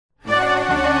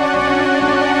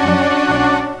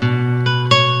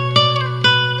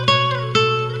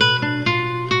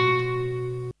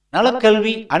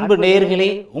நலக்கல்வி அன்பு நேயர்களே,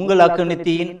 உங்கள்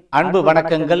அக்குநித்தியின் அன்பு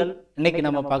வணக்கங்கள். இன்னைக்கு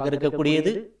நம்ம பார்க்க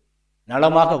இருக்கக்கூடியது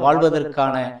நலமாக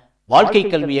வாழ்வதற்கான வாழ்க்கை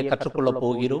கல்வியை கற்றுக்கொள்ள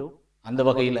போகிறோம். அந்த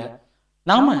வகையில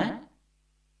நாம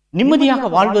நிம்மதியாக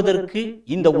வாழ்வதற்கு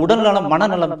இந்த உடல்நலம்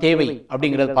மனநலம் தேவை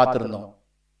அப்படிங்கிறத பார்த்திருந்தோம்.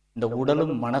 இந்த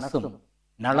உடலும் மனசும்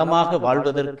நலமாக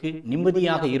வாழ்வதற்கு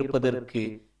நிம்மதியாக இருப்பதற்கு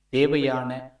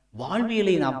தேவையான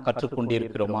வாழ்வியலை நாம்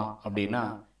கற்றுக்கொண்டிருக்கிறோமா அப்படின்னா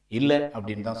இல்லை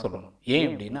அப்படின்னு தான் சொல்லணும். ஏன்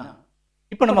அப்படின்னா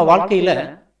இப்ப நம்ம வாழ்க்கையில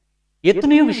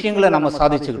எத்தனையோ விஷயங்களை நம்ம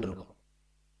சாதிச்சுக்கிட்டு இருக்கோம்.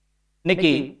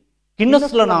 இன்னைக்கு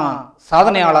கின்னஸ்ல நான்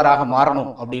சாதனையாளராக மாறணும்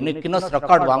அப்படின்னு கின்னஸ்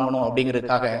ரெக்கார்டு வாங்கணும்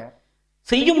அப்படிங்கிறதுக்காக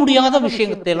செய்ய முடியாத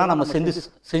விஷயத்தை எல்லாம் நம்ம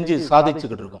செஞ்சு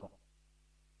சாதிச்சுக்கிட்டு இருக்கோம்.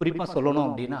 குறிப்பா சொல்லணும்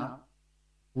அப்படின்னா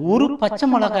ஒரு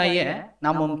பச்சை மிளகாய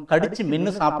நாம கடிச்சு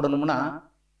மென்னு சாப்பிடணும்னா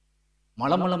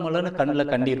மலமலன்னு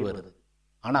கண்ணில் கண்ணீர் வருது.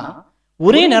 ஆனா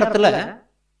ஒரே நேரத்துல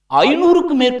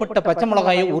 500க்கும் மேற்பட்ட பச்சை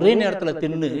மிளகாயை ஒரே நேரத்தில்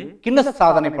தின்னு கின்னஸ்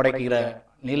சாதனை படைக்கிற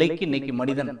நிலைக்கு இன்னைக்கு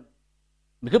மனிதன்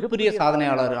மிகப்பெரிய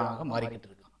சாதனையாளராக மாறிக்கிட்டு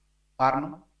இருக்கான்.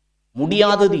 காரணம்,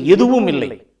 முடியாதது எதுவும்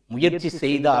இல்லை. முயற்சி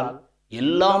செய்தால்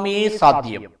எல்லாமே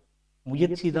சாத்தியம்.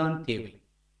 முயற்சி தான் தேவை.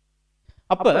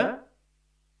 அப்ப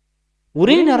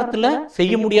ஒரே நேரத்துல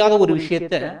செய்ய முடியாத ஒரு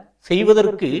விஷயத்த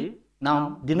செய்வதற்கு நாம்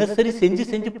தினசரி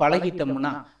செஞ்சு பழகிட்டோம்னா,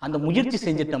 அந்த முயற்சி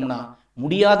செஞ்சிட்டோம்னா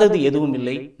முடியாதது எதுவும்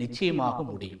இல்லை, நிச்சயமாக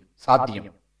முடியும், சாத்தியம்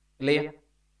இல்லையா?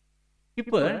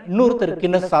 இப்ப இன்னொருத்தர்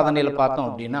கின்னஸ் சாதனையில பார்த்தோம்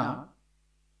அப்படின்னா,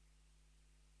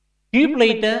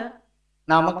 டியூப்லைட்டை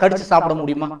நாம கடிச்சு சாப்பிட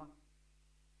முடியுமா?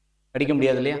 கடிக்க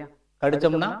முடியாது இல்லையா?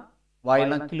 கடிச்சோம்னா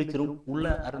வாயெல்லாம் கிழிச்சிரும்,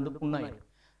 உள்ள அருந்து புண்ணாயிரும்.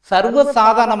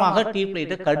 சர்வசாதாரணமாக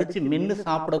டியூப்லைட்டை கடிச்சு மென்னு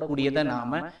சாப்பிடக்கூடியதை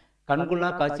நாம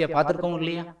கண்குள்ளா காட்சியா பார்த்திருக்கோம்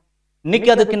இல்லையா? இன்னைக்கு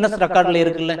அது கின்னஸ் ரெக்கார்ட்ல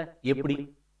இருக்குல்ல. எப்படி?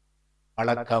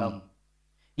 பழக்கம்.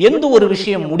 எந்த ஒரு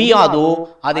விஷயம் முடியாதோ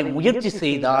அதை முயற்சி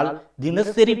செய்தால்,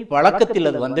 தினசரி பழக்கத்தில்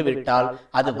அது வந்துவிட்டால்,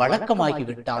 அது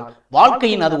வழக்கமாகிவிட்டால்,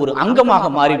 வாழ்க்கையின் அது ஒரு அங்கமாக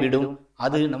மாறிவிடும்.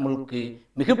 அது நம்மளுக்கு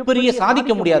மிகப்பெரிய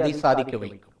சாதிக்க முடியாதை சாதிக்க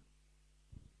வைக்கும்.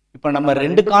 இப்ப நம்ம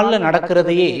 2 காலில்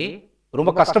நடக்கிறதையே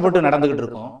ரொம்ப கஷ்டப்பட்டு நடந்துகிட்டு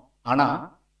இருக்கோம். ஆனா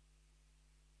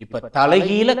இப்ப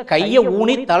தலைகீழ கைய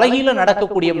ஊனி தலைகீழ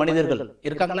நடக்கக்கூடிய மனிதர்கள்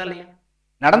இருக்காங்களா இல்லையா?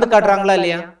 நடந்து காட்டுறாங்களா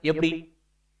இல்லையா? எப்படி?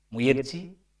 முயற்சி,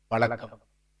 பழக்கம்.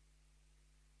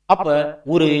 அப்ப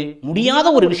ஒரு முடியாத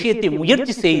ஒரு விஷயத்தை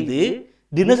முயற்சி செய்து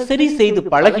தினசரி செய்து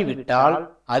பழகிவிட்டால்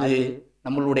அது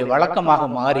நம்மளுடைய வழக்கமாக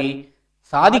மாறி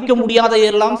சாதிக்க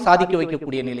முடியாதையெல்லாம் சாதிக்க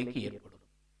வைக்கக்கூடிய நிலைக்கு ஏற்படும்.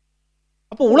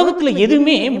 அப்போ உலகத்துல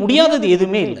எதுவுமே முடியாதது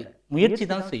எதுவுமே இல்லை, முயற்சி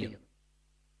தான் செய்யணும்.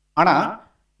 ஆனா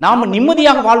நாம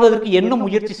நிம்மதியாக வாழ்வதற்கு என்ன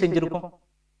முயற்சி செஞ்சிருக்கோம்?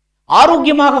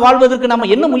 ஆரோக்கியமாக வாழ்வதற்கு நாம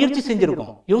என்ன முயற்சி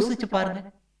செஞ்சிருக்கோம்? யோசிச்சு பாருங்க.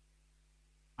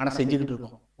 ஆனா செஞ்சுக்கிட்டு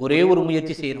இருக்கோம். ஒரே ஒரு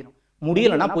முயற்சி செய்யறோம்.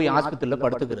 முடியலன்னா போய் ஆஸ்பத்திரியில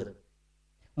படுத்துக்கிறது,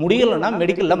 முடியலன்னா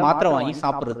மெடிக்கல்ல மாத்திரை வாங்கி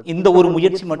சாப்பிடுறது. இந்த ஒரு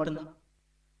முயற்சி மட்டும்தான்.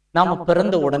 நாம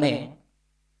பிறந்த உடனே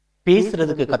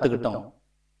பேசுறதுக்கு கத்துக்கிட்டோம்,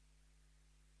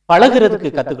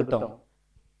 பழகிறதுக்கு கத்துக்கிட்டோம்,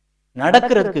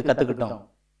 நடக்கிறதுக்கு கத்துக்கிட்டோம்,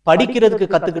 படிக்கிறதுக்கு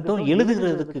கத்துக்கிட்டோம்,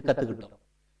 எழுதுகிறதுக்கு கத்துக்கிட்டோம்,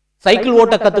 சைக்கிள்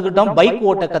ஓட்ட கத்துக்கிட்டோம், பைக்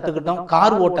ஓட்ட கத்துக்கிட்டோம்,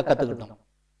 கார் ஓட்ட கத்துக்கிட்டோம்.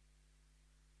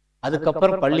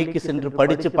 அதுக்கப்புறம் பள்ளிக்கு சென்று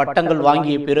படிச்சு பட்டங்கள்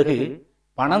வாங்கிய பிறகு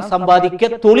பணம்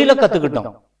சம்பாதிக்க தொழிலை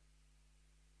கத்துக்கிட்டோம்.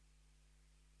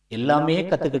 எல்லாமே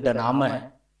கத்துக்கிட்ட நாம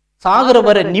சாகிற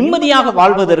வரை நிம்மதியாக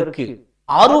வாழ்வதற்கு,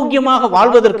 ஆரோக்கியமாக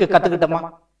வாழ்வதற்கு கத்துக்கிட்டோமா?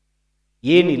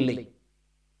 ஏன் இல்லை?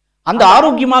 அந்த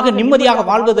ஆரோக்கியமாக நிம்மதியாக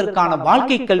வாழ்வதற்கான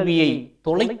வாழ்க்கை கல்வியை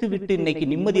தொலைத்து விட்டு இன்னைக்கு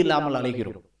நிம்மதி இல்லாமல்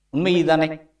அலைகிறோம். உண்மைதானே?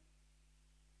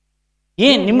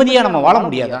 ஏன் நிம்மதியா நம்ம வாழ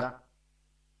முடியாதா?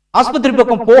 ஆஸ்பத்திரி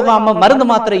பக்கம் போகாம, மருந்து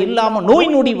மாத்திரை இல்லாம, நோய்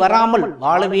நொடி வராமல்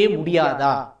வாழவே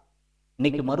முடியாதா?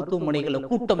 இன்னைக்கு மருத்துவமனைகள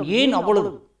கூட்டம் ஏன்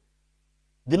அவ்வளவு?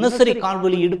 தினசரி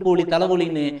கால்வலி, இடுப்பு வலி,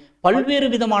 தலைவலின்னு பல்வேறு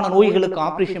விதமான நோய்களுக்கு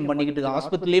ஆபரேஷன் பண்ணிக்கிட்டு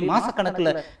ஆஸ்பத்திரியிலே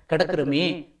மாசக்கணக்கில் கிடக்கிறமே,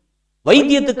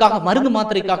 வைத்தியத்துக்காக மருந்து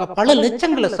மாத்திரைக்காக பல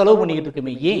லட்சங்களை செலவு பண்ணிக்கிட்டு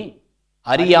இருக்குமே. ஏன்?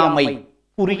 அறியாமை,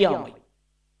 புரியாமை.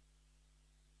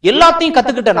 எல்லாத்தையும்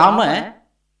கத்துக்கிட்ட நாம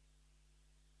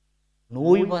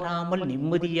நோய் வராமல்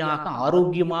நிம்மதியாக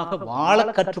ஆரோக்கியமாக வாழ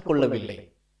கற்றுக்கொள்ளவில்லை.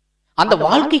 அந்த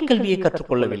வாழ்க்கை கல்வியை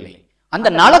கற்றுக்கொள்ளவில்லை. அந்த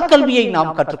நலக்கல்வியை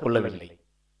நாம் கற்றுக்கொள்ளவில்லை.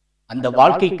 அந்த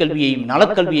வாழ்க்கை கல்வியையும்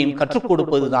நலக்கல்வியையும் கற்றுக்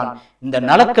கொடுப்பதுதான் இந்த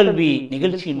நலக்கல்வி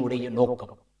நிகழ்ச்சியினுடைய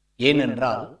நோக்கம்.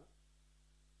 ஏனென்றால்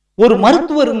ஒரு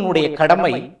மருத்துவரினுடைய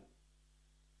கடமை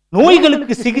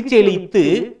நோய்களுக்கு சிகிச்சை அளித்து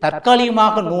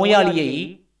தற்காலிகமாக நோயாளியை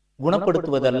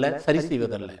குணப்படுத்துவதல்ல, சரி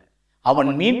செய்வதல்ல. அவன்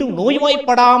மீண்டும்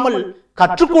நோய்வாய்ப்படாமல்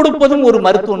கற்றுக் கொடுப்பதும் ஒரு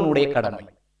மருத்துவனுடைய கடமை.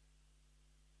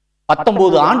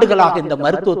 19 ஆண்டுகளாக இந்த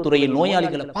மருத்துவத்துறையில்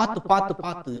நோயாளிகளை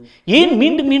பார்த்து ஏன்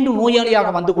மீண்டும்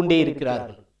நோயாளியாக வந்து கொண்டே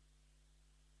இருக்கிறார்கள்?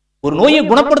 ஒரு நோயை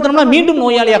குணப்படுத்தணும்னா மீண்டும்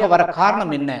நோயாளியாக வர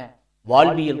காரணம் என்ன?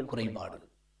 வாழ்வியல் குறைபாடு.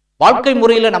 வாழ்க்கை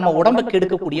முறையில நம்ம உடம்பை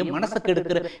கெடுக்கக்கூடிய, மனசை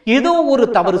கெடுக்கிற ஏதோ ஒரு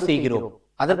தவறு செய்கிறோம்.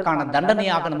 அதற்கான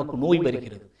தண்டனையாக நமக்கு நோய்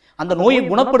வருகிறது. அந்த நோயை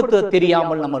குணப்படுத்த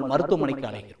தெரியாமல் நம்ம மருத்துவமனைக்கு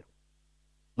அலைகிறோம்.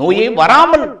 நோயை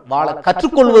வராமல் வாழ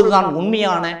கற்றுக்கொள்வதுதான்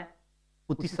உண்மையான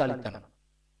புத்திசாலித்தனம்.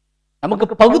 நமக்கு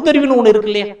பகுத்தறிவுன்னு ஒண்ணு இருக்கு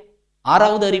இல்லையா?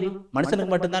 6வது அறிவு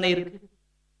மனுஷனுக்கு மட்டும்தானே இருக்கு.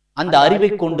 அந்த அறிவை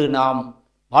கொண்டு நாம்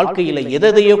வாழ்க்கையில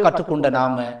எதையோ கற்றுக்கொண்ட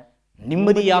நாம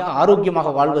நிம்மதியாக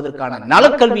ஆரோக்கியமாக வாழ்வதற்கான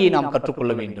நலக்கல்வியை நாம்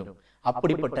கற்றுக்கொள்ள வேண்டும்.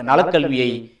 அப்படிப்பட்ட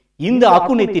நலக்கல்வியை இந்த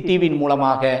அக்குநித்தி டிவியின்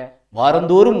மூலமாக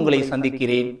வாரந்தோறும் உங்களை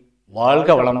சந்திக்கிறேன். வாழ்க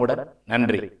வளமுடன்.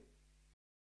 நன்றி.